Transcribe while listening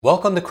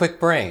Welcome to Quick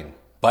Brain,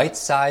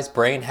 bite-sized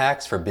brain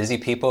hacks for busy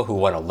people who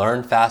want to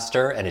learn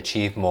faster and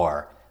achieve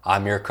more.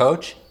 I'm your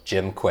coach,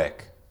 Jim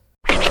Quick.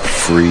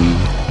 Free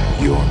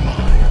your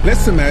mind.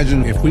 Let's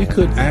imagine if we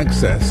could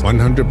access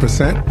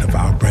 100% of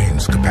our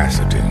brain's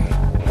capacity.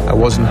 I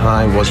wasn't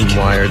high, wasn't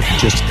wired,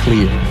 just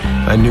clear.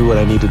 I knew what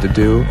I needed to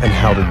do and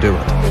how to do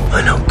it.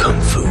 I know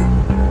Kung Fu.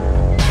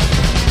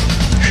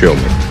 Show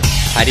me.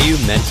 How do you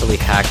mentally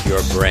hack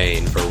your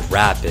brain for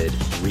rapid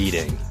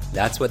reading?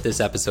 That's what this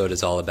episode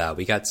is all about.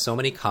 We got so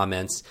many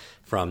comments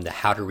from the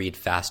How to Read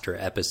Faster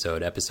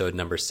episode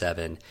number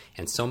 7,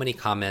 and so many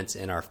comments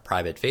in our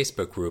private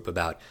Facebook group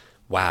about,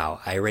 wow,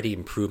 I already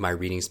improved my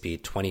reading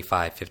speed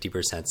 25,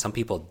 50%. Some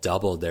people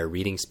doubled their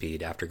reading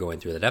speed after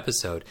going through that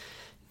episode.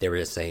 They were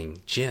just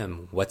saying,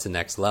 Jim, what's the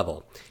next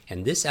level?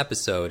 And this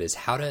episode is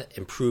how to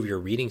improve your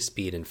reading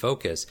speed and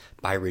focus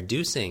by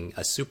reducing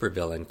a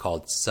supervillain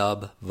called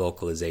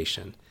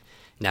subvocalization.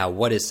 Now,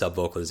 what is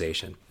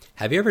subvocalization?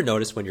 Have you ever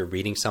noticed when you're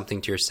reading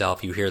something to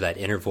yourself, you hear that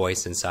inner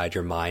voice inside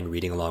your mind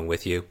reading along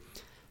with you?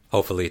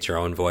 Hopefully it's your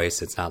own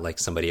voice. It's not like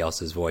somebody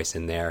else's voice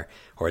in there,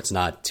 or it's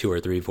not 2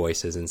 or 3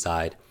 voices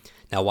inside.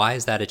 Now, why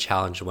is that a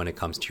challenge when it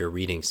comes to your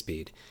reading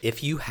speed?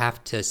 If you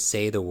have to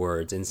say the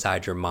words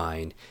inside your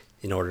mind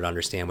in order to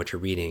understand what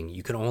you're reading,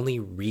 you can only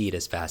read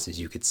as fast as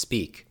you could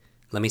speak.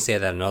 Let me say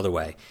that another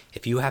way.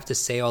 If you have to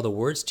say all the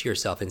words to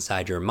yourself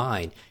inside your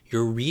mind,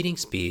 your reading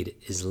speed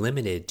is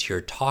limited to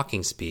your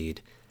talking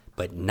speed,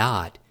 but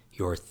not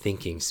your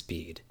thinking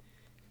speed.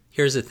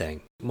 Here's the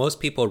thing.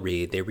 Most people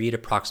they read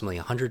approximately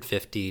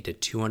 150 to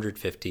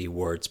 250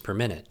 words per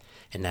minute.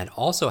 And that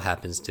also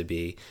happens to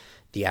be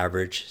the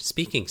average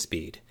speaking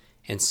speed.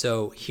 And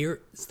so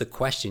here's the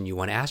question you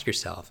want to ask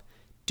yourself.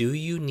 Do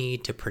you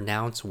need to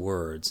pronounce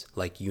words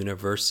like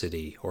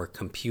university or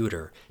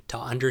computer to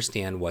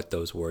understand what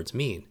those words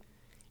mean?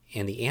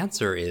 And the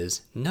answer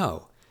is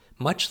no.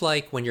 Much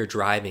like when you're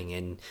driving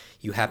and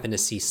you happen to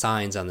see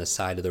signs on the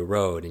side of the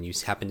road and you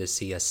happen to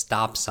see a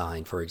stop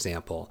sign, for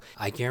example,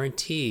 I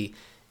guarantee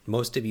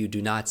most of you do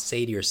not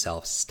say to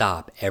yourself,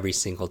 stop every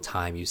single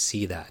time you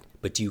see that.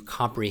 But do you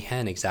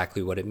comprehend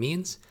exactly what it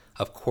means?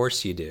 Of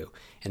course you do.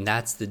 And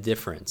that's the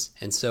difference.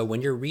 And so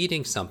when you're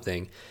reading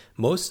something,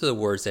 most of the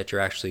words that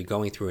you're actually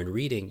going through and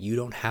reading, you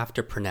don't have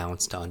to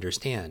pronounce to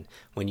understand.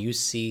 When you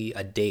see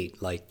a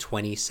date like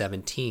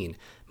 2017,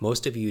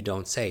 most of you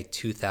don't say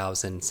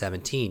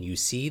 2017. You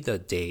see the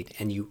date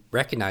and you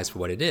recognize for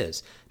what it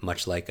is,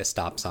 much like a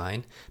stop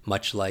sign,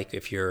 much like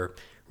if you're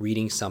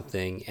reading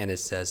something and it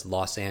says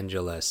Los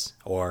Angeles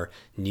or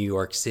New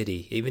York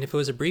City. Even if it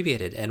was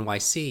abbreviated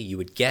NYC, you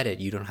would get it.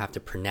 You don't have to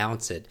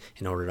pronounce it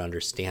in order to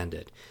understand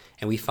it.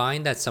 And we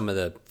find that some of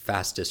the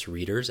fastest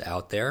readers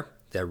out there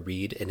that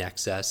read in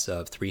excess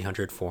of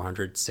 300,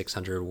 400,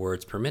 600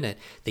 words per minute,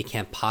 they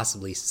can't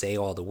possibly say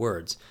all the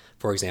words.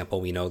 For example,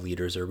 we know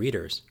leaders are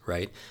readers,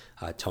 right?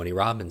 Tony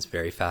Robbins,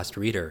 very fast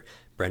reader.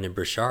 Brendan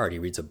Burchard, he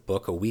reads a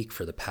book a week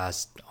for the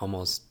past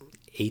almost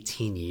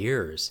 18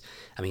 years.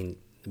 I mean,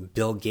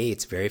 Bill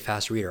Gates, very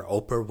fast reader.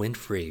 Oprah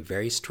Winfrey,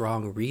 very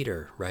strong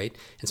reader, right?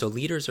 And so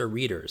leaders are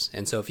readers.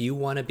 And so if you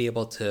want to be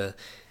able to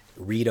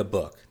read a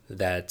book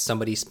that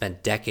somebody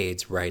spent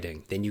decades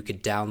writing, then you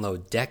could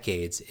download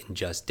decades in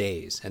just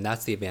days. And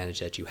that's the advantage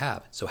that you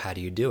have. So how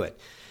do you do it?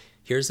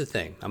 Here's the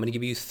thing. I'm going to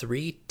give you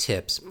 3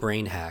 tips,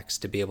 brain hacks,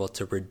 to be able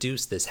to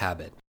reduce this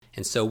habit.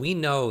 And so we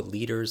know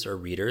leaders are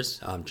readers.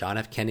 John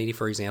F. Kennedy,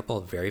 for example,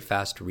 a very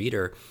fast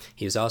reader.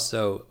 He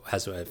also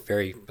has a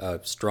very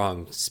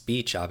strong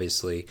speech,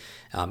 obviously,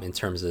 in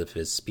terms of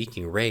his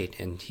speaking rate.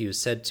 And he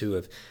was said to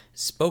have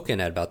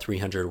spoken at about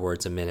 300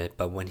 words a minute.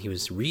 But when he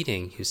was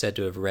reading, he was said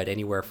to have read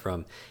anywhere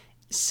from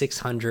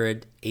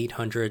 600,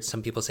 800,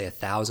 some people say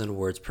 1,000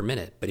 words per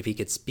minute. But if he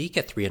could speak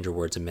at 300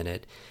 words a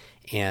minute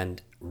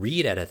and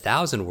read at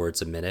 1,000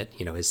 words a minute,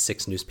 his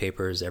 6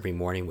 newspapers every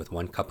morning with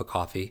 1 cup of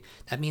coffee,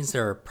 that means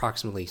there are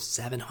approximately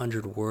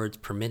 700 words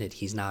per minute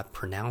he's not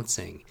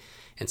pronouncing.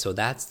 And so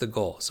that's the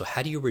goal. So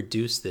how do you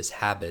reduce this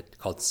habit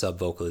called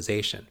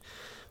subvocalization?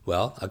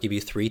 Well, I'll give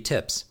you 3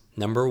 tips.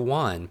 Number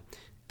 1,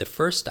 the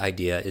first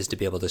idea is to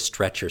be able to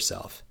stretch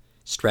yourself.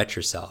 Stretch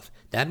yourself.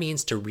 That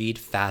means to read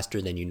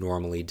faster than you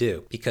normally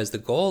do, because the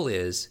goal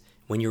is,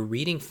 when you're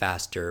reading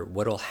faster,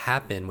 what will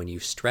happen when you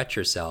stretch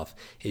yourself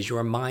is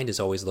your mind is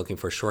always looking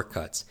for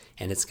shortcuts,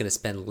 and it's going to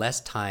spend less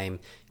time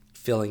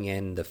filling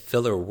in the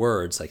filler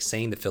words, like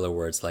saying the filler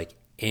words like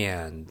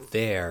and,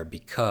 there,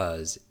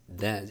 because,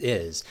 that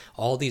is.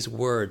 All these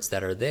words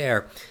that are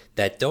there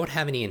that don't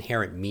have any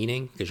inherent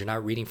meaning, because you're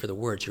not reading for the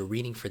words, you're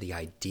reading for the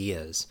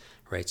ideas,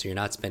 right? So you're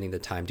not spending the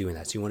time doing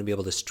that. So you want to be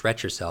able to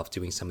stretch yourself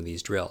doing some of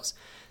these drills.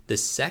 The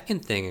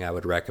second thing I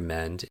would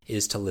recommend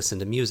is to listen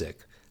to music.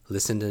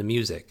 Listen to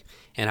music.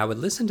 And I would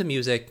listen to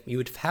music. You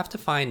would have to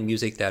find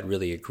music that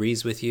really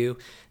agrees with you,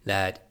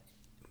 that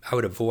I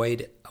would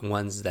avoid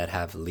ones that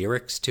have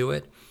lyrics to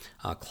it.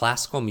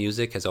 Classical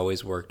music has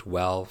always worked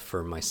well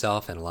for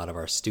myself and a lot of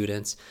our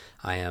students.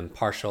 I am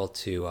partial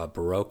to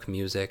Baroque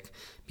music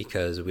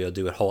because we'll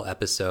do a whole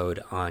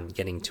episode on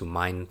getting to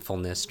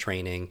mindfulness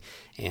training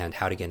and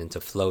how to get into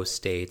flow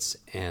states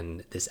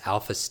and this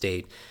alpha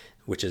state,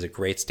 which is a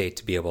great state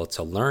to be able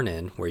to learn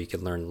in, where you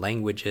can learn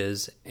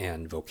languages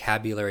and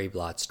vocabulary a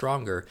lot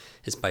stronger,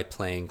 is by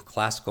playing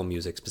classical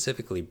music,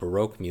 specifically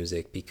Baroque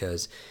music,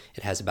 because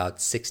it has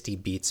about 60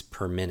 beats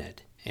per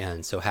minute.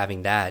 And so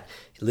having that,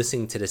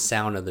 listening to the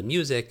sound of the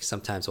music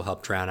sometimes will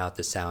help drown out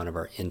the sound of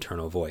our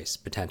internal voice,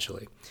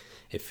 potentially,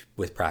 if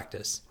with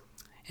practice.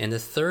 And the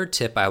third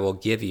tip I will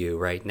give you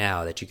right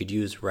now that you could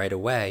use right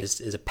away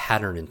is a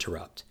pattern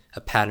interrupt.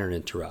 A pattern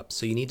interrupt.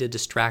 So you need to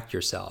distract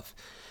yourself.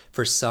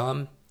 For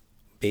some,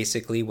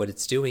 basically what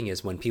it's doing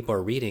is when people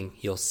are reading,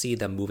 you'll see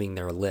them moving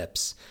their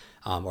lips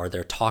or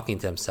they're talking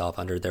to themselves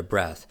under their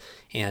breath.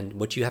 And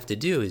what you have to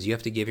do is you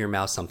have to give your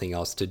mouth something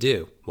else to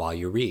do while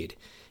you read.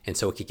 And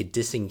so it could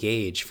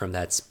disengage from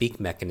that speak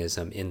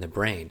mechanism in the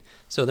brain.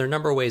 So there are a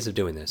number of ways of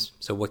doing this.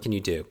 So what can you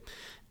do?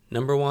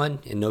 Number one,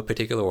 in no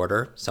particular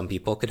order, some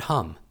people could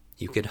hum.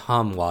 You could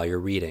hum while you're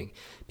reading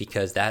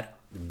because that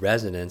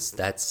resonance,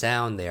 that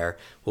sound there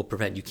will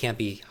prevent, you can't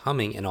be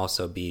humming and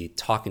also be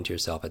talking to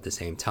yourself at the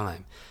same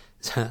time.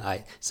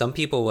 Some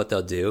people, what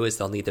they'll do is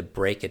they'll need to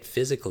break it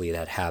physically,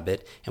 that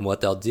habit, and what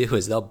they'll do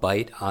is they'll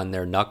bite on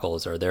their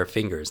knuckles or their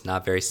fingers.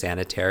 Not very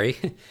sanitary,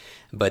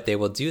 but they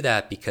will do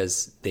that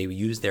because they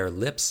use their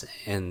lips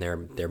and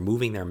they're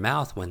moving their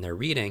mouth when they're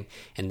reading,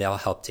 and they'll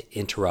help to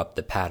interrupt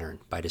the pattern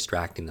by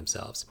distracting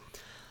themselves.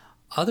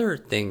 Other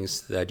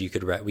things that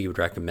we would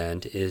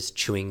recommend is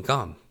chewing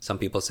gum. Some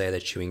people say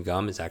that chewing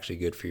gum is actually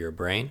good for your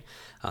brain.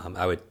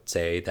 I would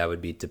say that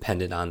would be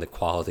dependent on the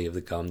quality of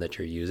the gum that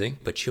you're using,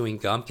 but chewing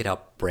gum can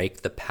help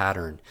break the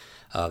pattern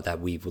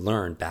that we've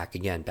learned back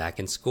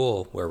in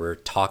school, where we're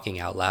talking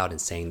out loud and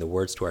saying the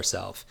words to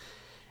ourselves.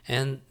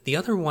 And the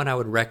other one I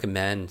would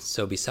recommend,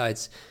 so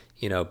besides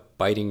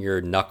biting your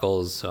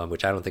knuckles,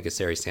 which I don't think is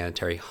very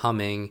sanitary,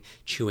 humming,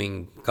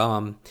 chewing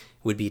gum,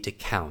 would be to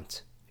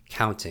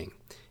counting.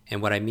 And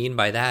what I mean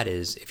by that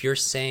is if you're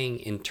saying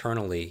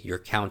internally, you're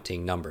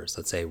counting numbers,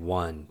 let's say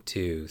 1,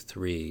 2,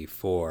 3,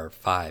 4,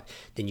 5,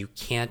 then you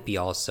can't be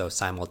also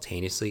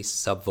simultaneously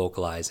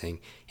subvocalizing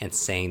and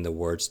saying the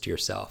words to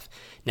yourself.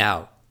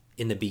 Now,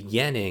 in the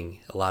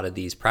beginning, a lot of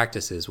these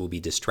practices will be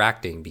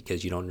distracting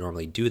because you don't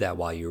normally do that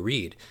while you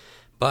read.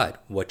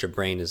 But what your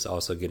brain is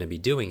also going to be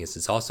doing is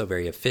it's also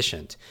very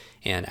efficient.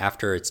 And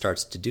after it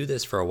starts to do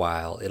this for a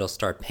while, it'll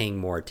start paying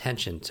more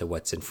attention to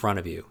what's in front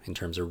of you in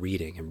terms of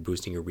reading and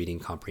boosting your reading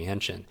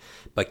comprehension.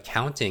 But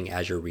counting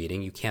as you're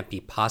reading, you can't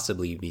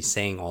possibly be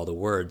saying all the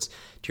words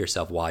to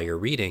yourself while you're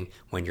reading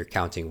when you're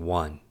counting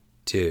 1,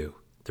 2,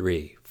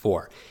 3,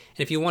 4.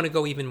 And if you want to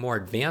go even more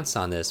advanced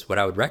on this, what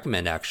I would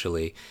recommend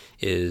actually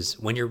is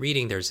when you're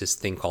reading, there's this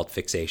thing called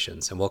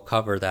fixations, and we'll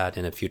cover that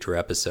in a future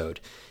episode.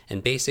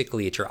 And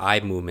basically, it's your eye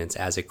movements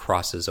as it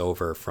crosses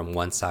over from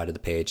one side of the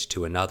page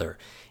to another.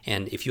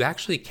 And if you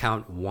actually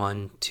count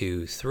 1,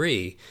 2,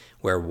 3,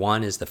 where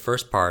 1 is the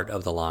first part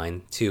of the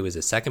line, 2 is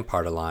the second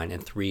part of the line,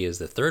 and 3 is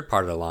the third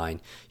part of the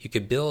line, you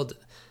could build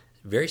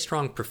very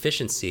strong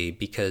proficiency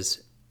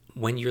because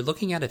when you're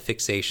looking at a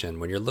fixation,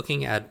 when you're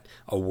looking at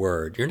a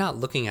word, you're not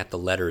looking at the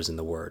letters in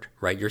the word,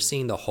 right? You're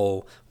seeing the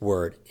whole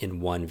word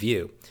in one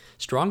view.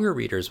 Stronger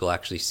readers will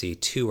actually see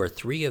 2 or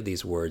 3 of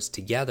these words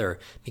together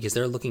because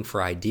they're looking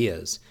for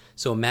ideas.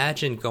 So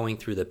imagine going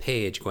through the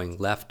page, going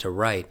left to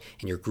right,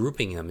 and you're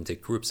grouping them into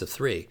groups of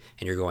 3,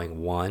 and you're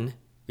going 1,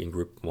 in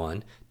group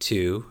 1,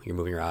 2, you're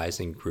moving your eyes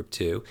in group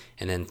 2,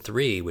 and then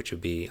 3, which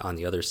would be on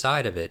the other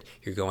side of it,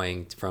 you're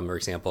going from, for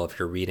example, if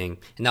you're reading,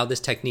 and now this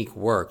technique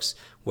works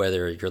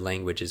whether your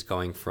language is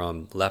going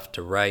from left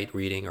to right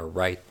reading or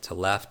right to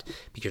left,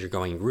 because you're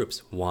going in groups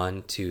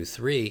 1, 2,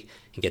 3,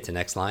 and get to the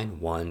next line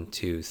 1,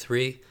 2,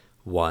 3,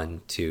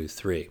 1, 2,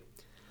 3.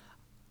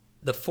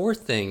 The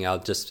fourth thing, I'll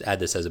just add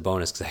this as a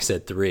bonus because I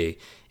said 3,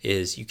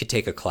 is you could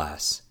take a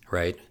class,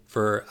 right?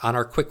 On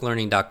our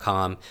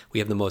quicklearning.com, we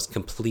have the most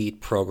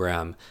complete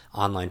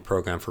online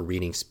program for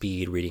reading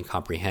speed, reading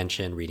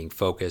comprehension, reading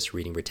focus,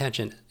 reading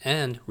retention,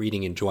 and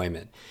reading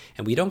enjoyment.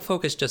 And we don't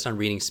focus just on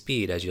reading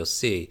speed, as you'll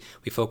see.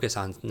 We focus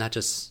on not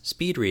just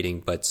speed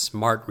reading, but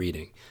smart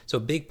reading. So a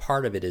big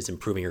part of it is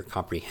improving your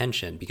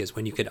comprehension, because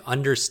when you can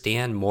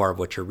understand more of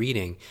what you're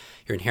reading,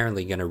 you're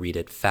inherently going to read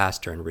it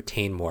faster and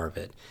retain more of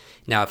it.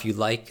 Now, if you'd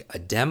like a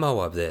demo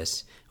of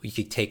this, you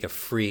could take a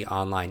free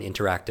online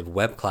interactive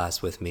web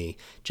class with me.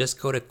 Just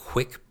go to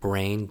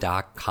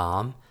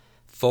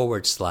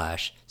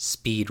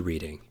quickbrain.com/speed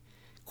reading.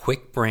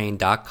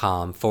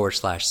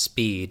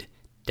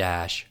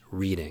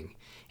 quickbrain.com/speed-reading.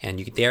 And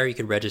you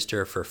could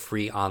register for a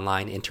free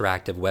online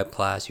interactive web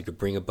class. You could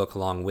bring a book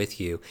along with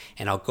you,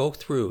 and I'll go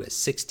through a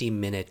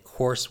 60-minute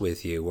course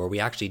with you where we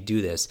actually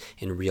do this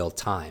in real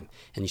time.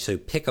 And so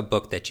pick a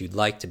book that you'd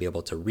like to be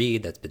able to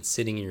read that's been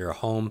sitting in your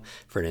home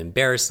for an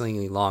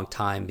embarrassingly long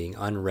time being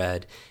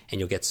unread, and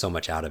you'll get so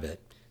much out of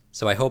it.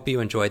 So I hope you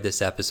enjoyed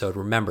this episode.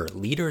 Remember,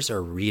 leaders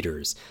are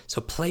readers.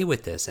 So play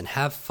with this and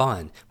have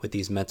fun with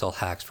these mental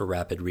hacks for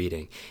rapid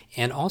reading.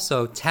 And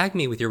also tag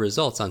me with your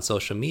results on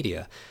social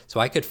media so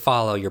I could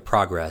follow your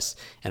progress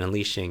and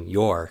unleashing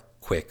your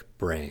quick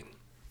brain.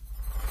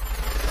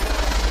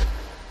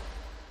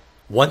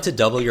 Want to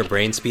double your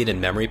brain speed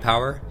and memory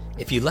power?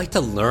 If you'd like to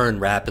learn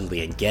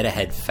rapidly and get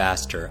ahead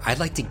faster, I'd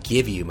like to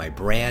give you my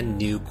brand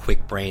new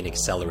Quick Brain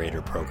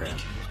Accelerator program.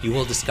 You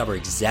will discover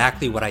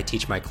exactly what I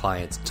teach my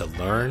clients to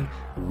learn,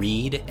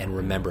 read, and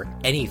remember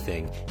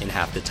anything in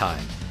half the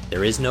time.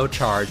 There is no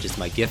charge. It's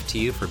my gift to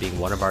you for being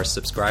one of our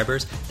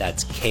subscribers.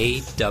 That's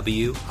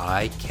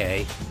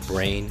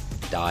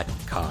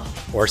kwikbrain.com.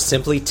 Or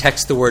simply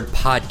text the word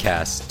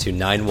podcast to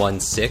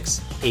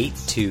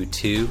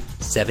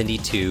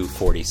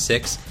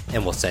 916-822-7246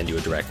 and we'll send you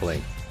a direct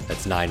link.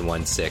 That's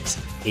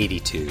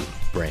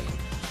 916-82-BRAIN.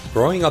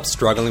 Growing up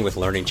struggling with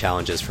learning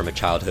challenges from a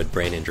childhood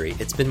brain injury,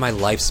 it's been my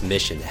life's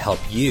mission to help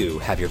you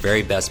have your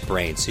very best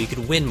brain so you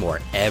can win more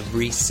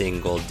every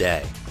single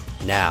day.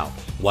 Now,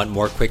 want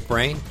more quick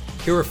brain?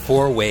 Here are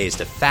 4 ways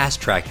to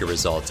fast-track your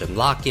results and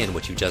lock in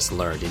what you just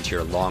learned into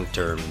your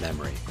long-term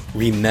memory.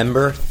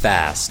 Remember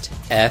FAST,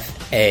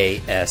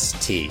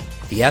 F-A-S-T.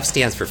 The F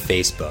stands for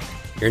Facebook.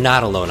 You're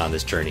not alone on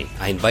this journey.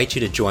 I invite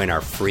you to join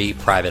our free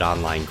private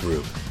online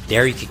group.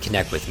 There you can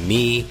connect with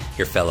me,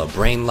 your fellow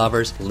brain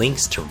lovers,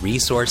 links to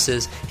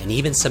resources, and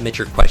even submit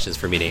your questions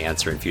for me to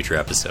answer in future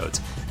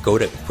episodes. Go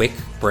to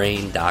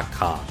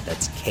quickbrain.com.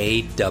 That's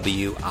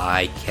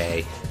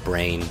K-W-I-K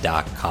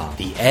brain.com.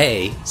 The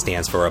A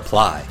stands for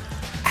apply.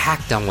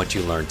 Act on what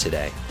you learned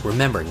today.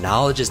 Remember,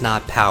 knowledge is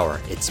not power,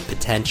 it's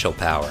potential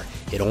power.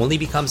 It only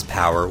becomes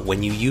power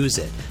when you use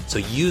it. So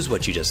use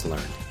what you just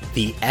learned.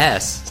 The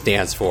S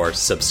stands for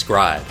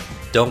subscribe.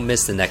 Don't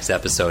miss the next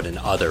episode and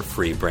other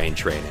free brain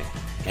training.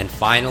 And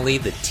finally,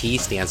 the T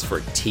stands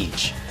for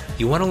teach.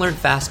 You want to learn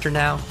faster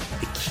now?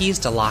 The key is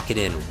to lock it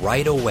in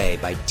right away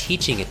by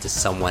teaching it to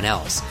someone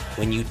else.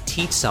 When you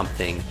teach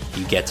something,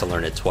 you get to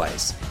learn it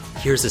twice.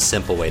 Here's a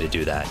simple way to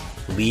do that.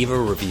 Leave a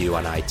review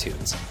on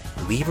iTunes.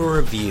 Leave a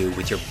review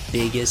with your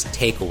biggest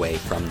takeaway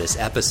from this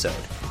episode.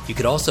 You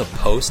could also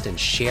post and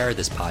share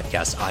this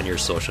podcast on your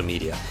social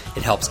media.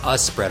 It helps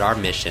us spread our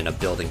mission of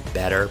building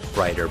better,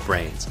 brighter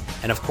brains.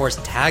 And of course,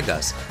 tag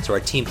us so our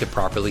team can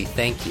properly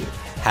thank you.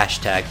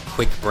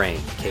 #QuickBrain,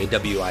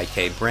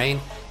 K-W-I-K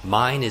brain.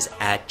 Mine is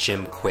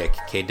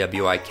 @JimQuick,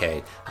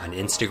 K-W-I-K, on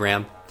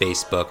Instagram,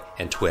 Facebook,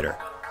 and Twitter.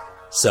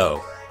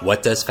 So,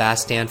 what does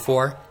FAST stand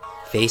for?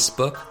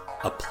 Facebook,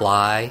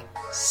 apply,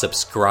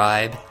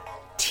 subscribe,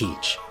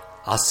 teach.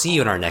 I'll see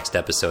you in our next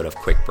episode of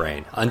Quick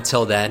Brain.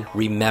 Until then,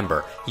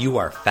 remember, you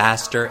are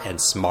faster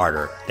and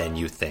smarter than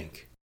you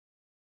think.